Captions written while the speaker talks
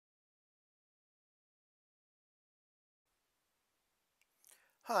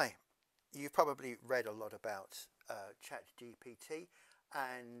Hi, you've probably read a lot about ChatGPT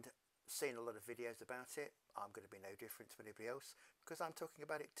and seen a lot of videos about it. I'm going to be no different to anybody else because I'm talking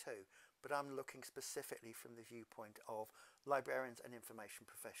about it too, but I'm looking specifically from the viewpoint of librarians and information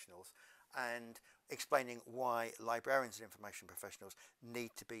professionals and explaining why librarians and information professionals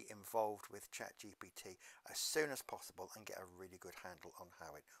need to be involved with ChatGPT as soon as possible and get a really good handle on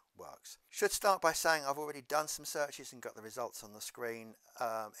how it works. Should start by saying I've already done some searches and got the results on the screen.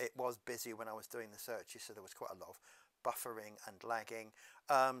 It was busy when I was doing the searches, so there was quite a lot of buffering and lagging.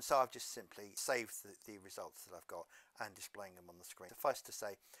 So I've just simply saved the results that I've got and displaying them on the screen. Suffice to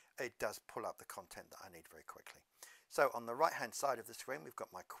say, it does pull up the content that I need very quickly. So on the right hand side of the screen, we've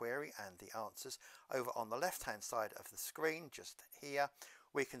got my query and the answers. Over on the left hand side of the screen, just here,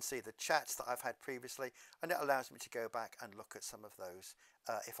 we can see the chats that I've had previously, and it allows me to go back and look at some of those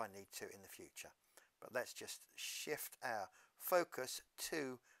if I need to in the future. But let's just shift our focus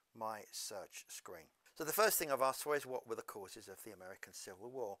to my search screen. So the first thing I've asked for is what were the causes of the American Civil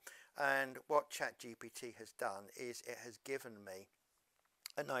War, and what ChatGPT has done is it has given me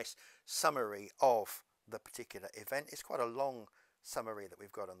a nice summary of the particular event. It's quite a long summary that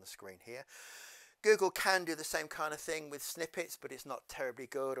we've got on the screen here. Google can do the same kind of thing with snippets, but it's not terribly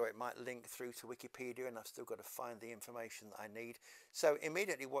good, or it might link through to Wikipedia and I've still got to find the information that I need. So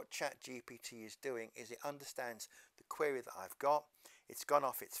immediately what ChatGPT is doing is it understands the query that I've got, it's gone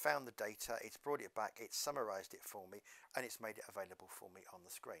off, it's found the data, it's brought it back, it's summarized it for me, and it's made it available for me on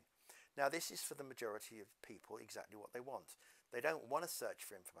the screen. Now this is for the majority of people exactly what they want. They don't want to search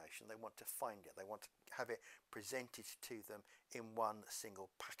for information, they want to find it. They want to have it presented to them in one single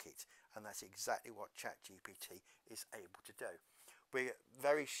packet. And that's exactly what ChatGPT is able to do. We're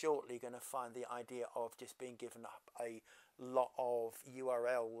very shortly going to find the idea of just being given up a lot of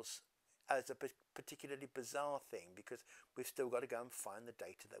URLs as a particularly bizarre thing, because we've still got to go and find the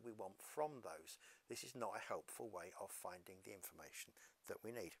data that we want from those. This is not a helpful way of finding the information that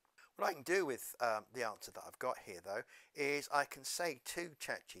we need. What I can do with the answer that I've got here though is I can say to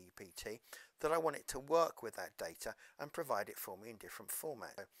ChatGPT that I want it to work with that data and provide it for me in different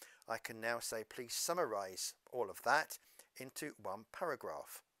formats. So I can now say please summarize all of that into one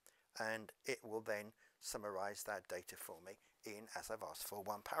paragraph, and it will then summarize that data for me in, as I've asked for,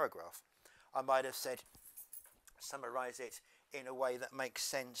 one paragraph. I might have said summarize it in a way that makes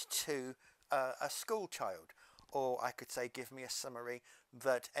sense to a school child, or I could say give me a summary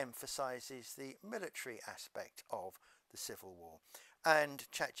that emphasizes the military aspect of the Civil War, and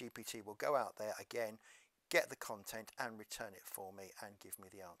ChatGPT will go out there again, get the content and return it for me and give me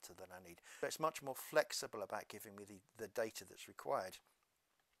the answer that I need. So it's much more flexible about giving me the data that's required,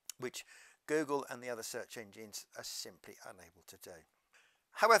 which Google and the other search engines are simply unable to do.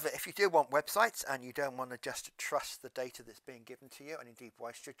 However, if you do want websites and you don't want to just trust the data that's being given to you, and indeed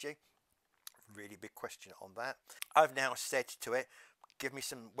why should you? Really big question on that. I've now said to it, give me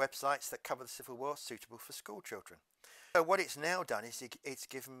some websites that cover the Civil War suitable for school children. So what it's now done is it's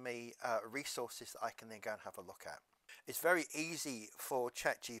given me resources that I can then go and have a look at. It's very easy for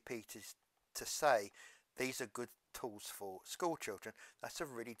ChatGPT to say these are good tools for school children. That's a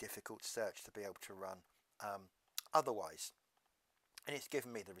really difficult search to be able to run otherwise. And it's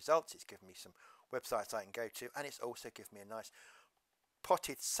given me the results, it's given me some websites I can go to, and it's also given me a nice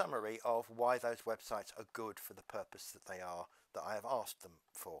potted summary of why those websites are good for the purpose that they are, that I have asked them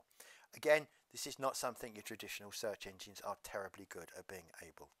for. Again, this is not something your traditional search engines are terribly good at being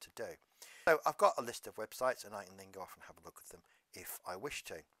able to do. So I've got a list of websites and I can then go off and have a look at them if I wish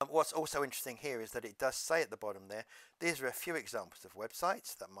to. What's also interesting here is that it does say at the bottom there, these are a few examples of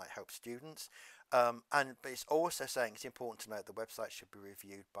websites that might help students. But it's also saying it's important to note the website should be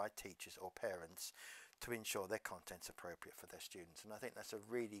reviewed by teachers or parents to ensure their content's appropriate for their students. And I think that's a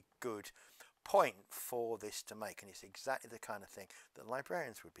really good point for this to make, and it's exactly the kind of thing that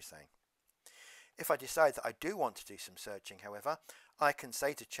librarians would be saying. If I decide that I do want to do some searching, however, I can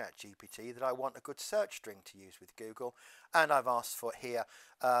say to ChatGPT that I want a good search string to use with Google, and I've asked for here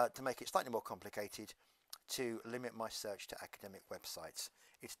to make it slightly more complicated, to limit my search to academic websites.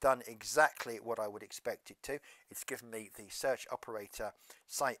 It's done exactly what I would expect it to. It's given me the search operator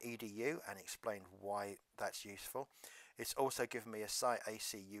site edu and explained why that's useful. It's also given me a site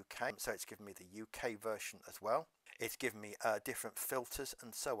AC UK, so it's given me the UK version as well. It's given me different filters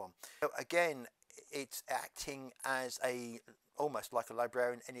and so on. So again, it's acting as almost like a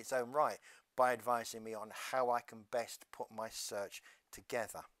librarian in its own right by advising me on how I can best put my search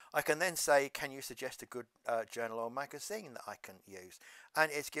together. I can then say, can you suggest a good journal or magazine that I can use? And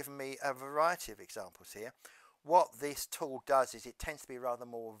it's given me a variety of examples here. What this tool does is it tends to be rather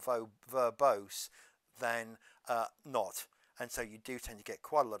more verbose than not. and so you do tend to get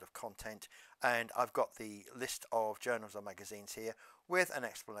quite a lot of content. And I've got the list of journals or magazines here with an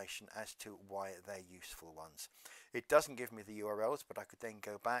explanation as to why they're useful ones. It doesn't give me the URLs, but I could then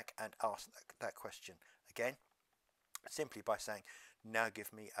go back and ask that question again, simply by saying, now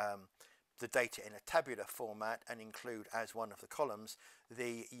give me the data in a tabular format and include as one of the columns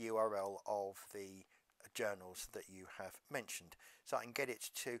the URL of the journals that you have mentioned. So I can get it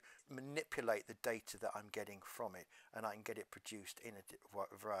to manipulate the data that I'm getting from it, and I can get it produced in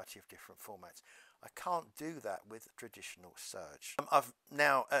a variety of different formats. I can't do that with traditional search. I've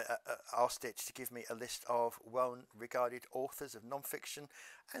now asked it to give me a list of well-regarded authors of non-fiction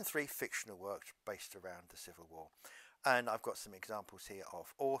and 3 fictional works based around the Civil War. And I've got some examples here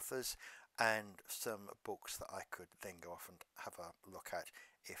of authors and some books that I could then go off and have a look at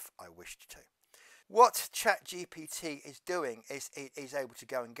if I wished to. What ChatGPT is doing is it is able to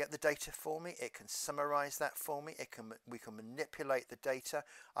go and get the data for me. It can summarize that for me. We can manipulate the data.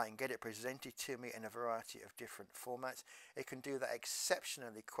 I can get it presented to me in a variety of different formats. It can do that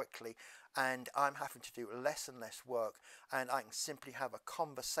exceptionally quickly, and I'm having to do less and less work, and I can simply have a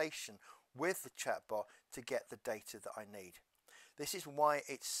conversation with the chatbot to get the data that I need. This is why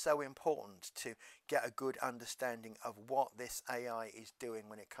it's so important to get a good understanding of what this AI is doing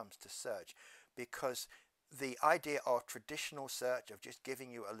when it comes to search, because the idea of traditional search, of just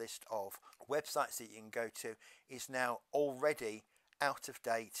giving you a list of websites that you can go to, is now already out of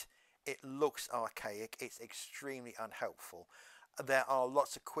date. It looks archaic. It's extremely unhelpful. There are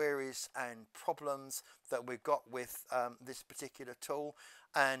lots of queries and problems that we've got with this particular tool,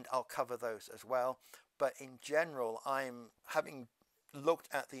 and I'll cover those as well. But in general, I'm having looked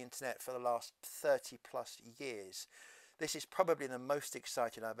at the internet for the last 30 plus years. This is probably the most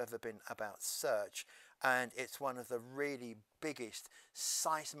excited I've ever been about search, and it's one of the really biggest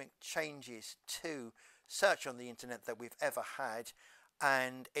seismic changes to search on the internet that we've ever had,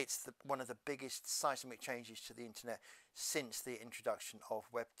 and it's one of the biggest seismic changes to the internet since the introduction of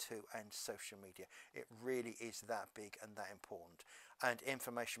Web 2 and social media. It really is that big and that important, and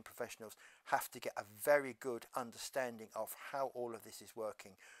information professionals have to get a very good understanding of how all of this is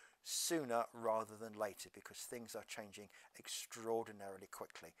working sooner rather than later, because things are changing extraordinarily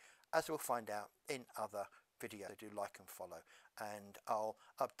quickly, as we'll find out in other videos. So do like and follow, and I'll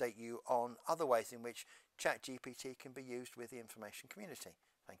update you on other ways in which ChatGPT can be used with the information community.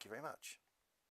 Thank you very much.